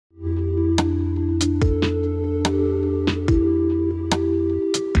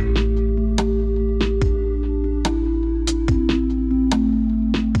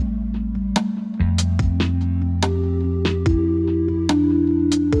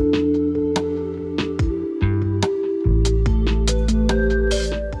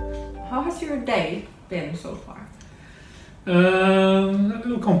A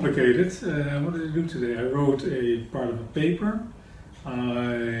little complicated. What did I do today? I wrote a part of a paper. I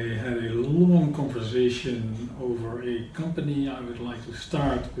had a long conversation over a company I would like to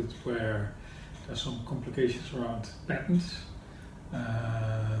start with where there's some complications around patents.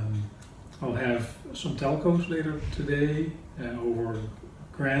 I'll have some telcos later today over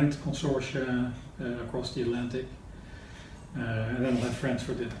grant consortia across the Atlantic. And then I'll have friends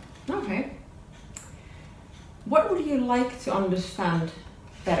for dinner. Okay. What would you like to understand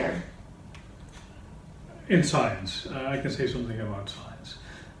better? In science, I can say something about science.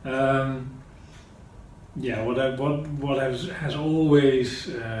 What has always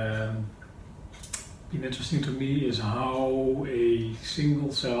been interesting to me is how a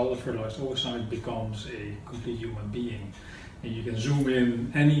single cell, a fertilized oocyte, becomes a complete human being. And you can zoom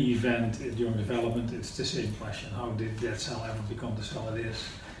in any event during development, it's the same question: how did that cell ever become the cell it is,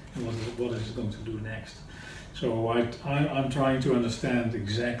 and what is it going to do next? So I'm trying to understand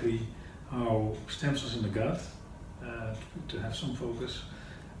exactly how stem cells in the gut, to have some focus,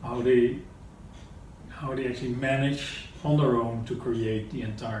 how they actually manage on their own to create the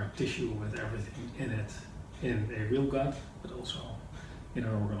entire tissue with everything in it, in a real gut, but also in an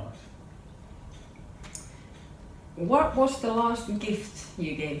organoid. What was the last gift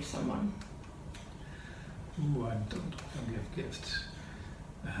you gave someone? Ooh, I don't often give gifts.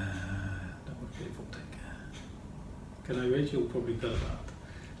 Dat moet ik even opdenken. Can I wait? You'll probably cut it out.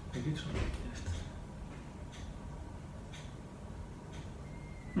 I give someone a gift.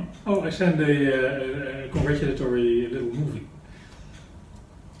 Oh, I sent a congratulatory little movie.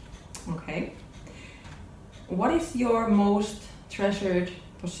 Okay. What is your most treasured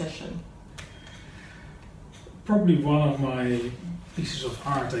possession? Probably one of my pieces of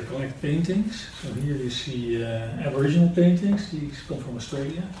art. I collect paintings. So here you see Aboriginal paintings. These come from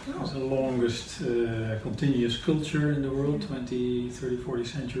Australia. Oh. It's the longest continuous culture in the world, 20, 30, 40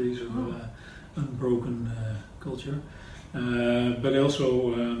 centuries of unbroken culture. But I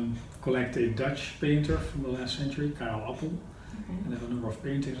also collect a Dutch painter from the last century, Karel Appel. Okay. And I have a number of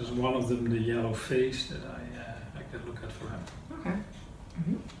paintings. There's one of them, the yellow face, that I can look at forever. Okay.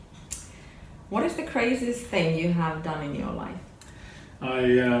 Mm-hmm. What is the craziest thing you have done in your life?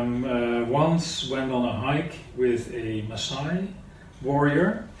 I once went on a hike with a Maasai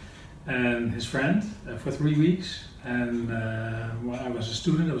warrior and his friend for 3 weeks. And when I was a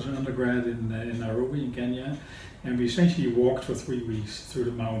student, I was an undergrad in Nairobi in Kenya. And we essentially walked for 3 weeks through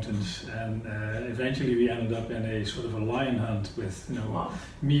the mountains, and eventually we ended up in a sort of a lion hunt with, Wow.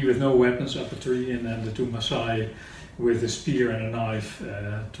 me with no weapons up a tree, and then the two Maasai with a spear and a knife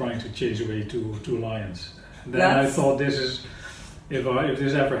trying to chase away two lions. And then I thought, this is, if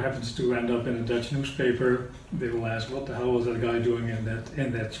this ever happens to end up in a Dutch newspaper, they will ask, what the hell was that guy doing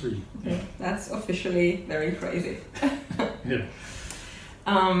in that tree? Okay. That's officially very crazy. Yeah.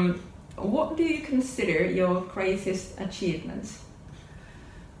 What do you consider your craziest achievements?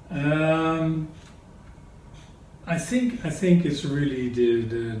 I think it's really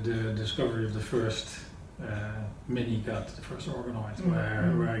the discovery of the first mini gut, the first organoid,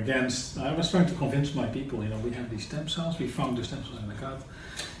 where against, I was trying to convince my people, we have these stem cells, we found the stem cells in the gut.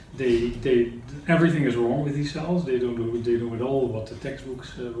 Everything is wrong with these cells. They don't do at all what the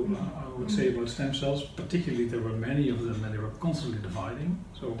textbooks would say about stem cells. Particularly, there were many of them, and they were constantly dividing.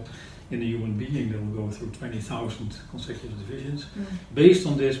 So, in a human being, they will go through 20,000 consecutive divisions. Based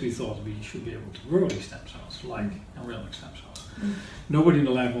on this, we thought we should be able to grow these stem cells, like embryonic stem cells. Nobody in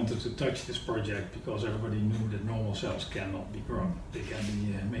the lab wanted to touch this project because everybody knew that normal cells cannot be grown. They can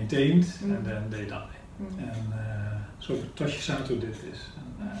be maintained, and then they die. And so Toshi Sato did this.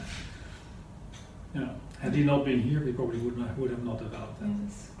 And, had he not been here, we probably would have not developed that.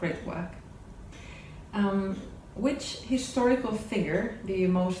 Yes, great work. Which historical figure do you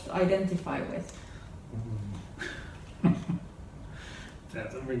most identify with?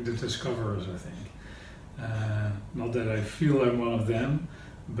 The discoverers, I think. Not that I feel I'm one of them,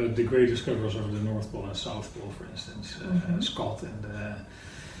 but the great discoverers of the North Pole and South Pole, for instance, Scott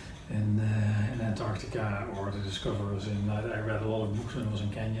in Antarctica, or the discoverers I read a lot of books when I was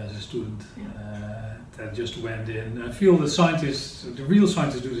in Kenya as a student, that just went in. I feel that the real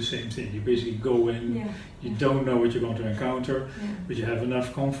scientists do the same thing. You basically go in, you don't know what you're going to encounter, but you have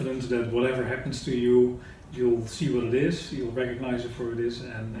enough confidence that whatever happens to you, you'll see what it is, you'll recognize it for what it is,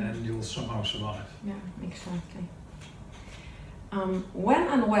 and you'll somehow survive. Yeah, exactly. When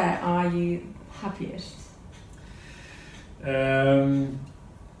and where are you happiest?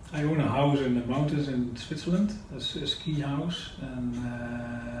 I own a house in the mountains in Switzerland, a ski house, and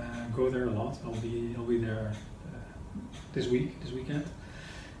go there a lot. I'll be there this weekend,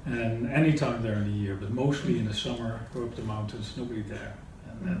 And any time there in the year, but mostly in the summer, go up the mountains, nobody there.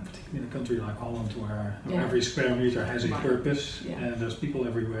 And particularly in a country like Holland, where every square meter has a purpose, and there's people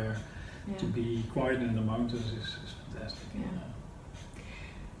everywhere, to be quiet in the mountains is fantastic. Yeah.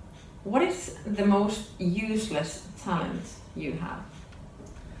 What is the most useless talent you have?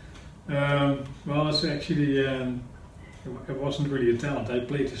 Well, it's actually, it wasn't really a talent. I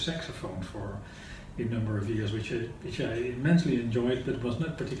played the saxophone for a number of years, which I immensely enjoyed, but was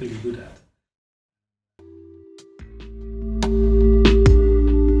not particularly good at.